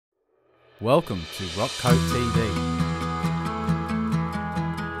Welcome to ROCKCOTE TV.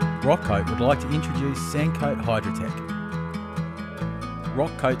 ROCKCOTE would like to introduce Sandcote HYDRATECH.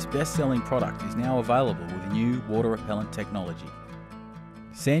 ROCKCOTE's best-selling product is now available with new water repellent technology.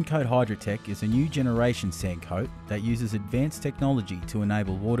 Sandcote HYDRATECH is a new generation sandcote that uses advanced technology to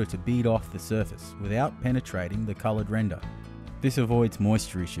enable water to bead off the surface without penetrating the coloured render. This avoids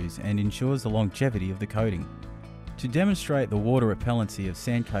moisture issues and ensures the longevity of the coating. To demonstrate the water repellency of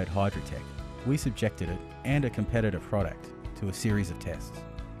Sandcote HYDRATECH, we subjected it and a competitor product to a series of tests.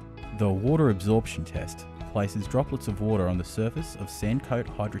 The water absorption test places droplets of water on the surface of Sandcote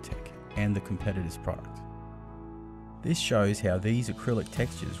HYDRATECH and the competitor's product. This shows how these acrylic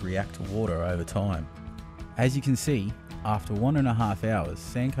textures react to water over time. As you can see, after 1.5 hours,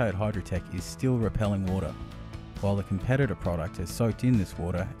 Sandcote HYDRATECH is still repelling water, while the competitor product has soaked in this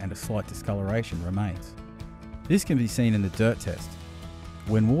water and a slight discoloration remains. This can be seen in the dirt test.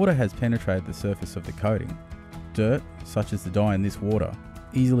 When water has penetrated the surface of the coating, dirt, such as the dye in this water,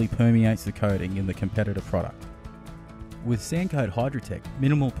 easily permeates the coating in the competitor product. With Sandcote HYDRATECH,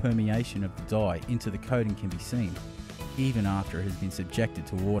 minimal permeation of the dye into the coating can be seen, even after it has been subjected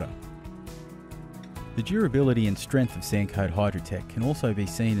to water. The durability and strength of Sandcote HYDRATECH can also be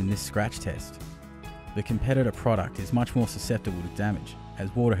seen in this scratch test. The competitor product is much more susceptible to damage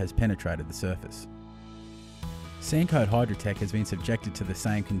as water has penetrated the surface. Sandcote HYDRATECH has been subjected to the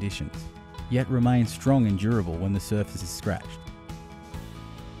same conditions, yet remains strong and durable when the surface is scratched.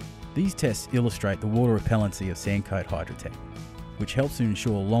 These tests illustrate the water repellency of Sandcote HYDRATECH, which helps to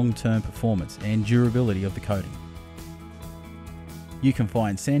ensure long-term performance and durability of the coating. You can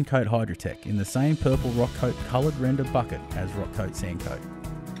find Sandcote HYDRATECH in the same purple ROCKCOTE coloured render bucket as ROCKCOTE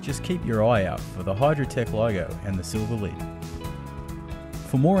Sandcote. Just keep your eye out for the HYDRATECH logo and the silver lid.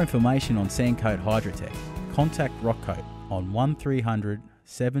 For more information on Sandcote HYDRATECH, contact ROCKCOTE on 1300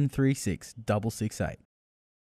 736 668.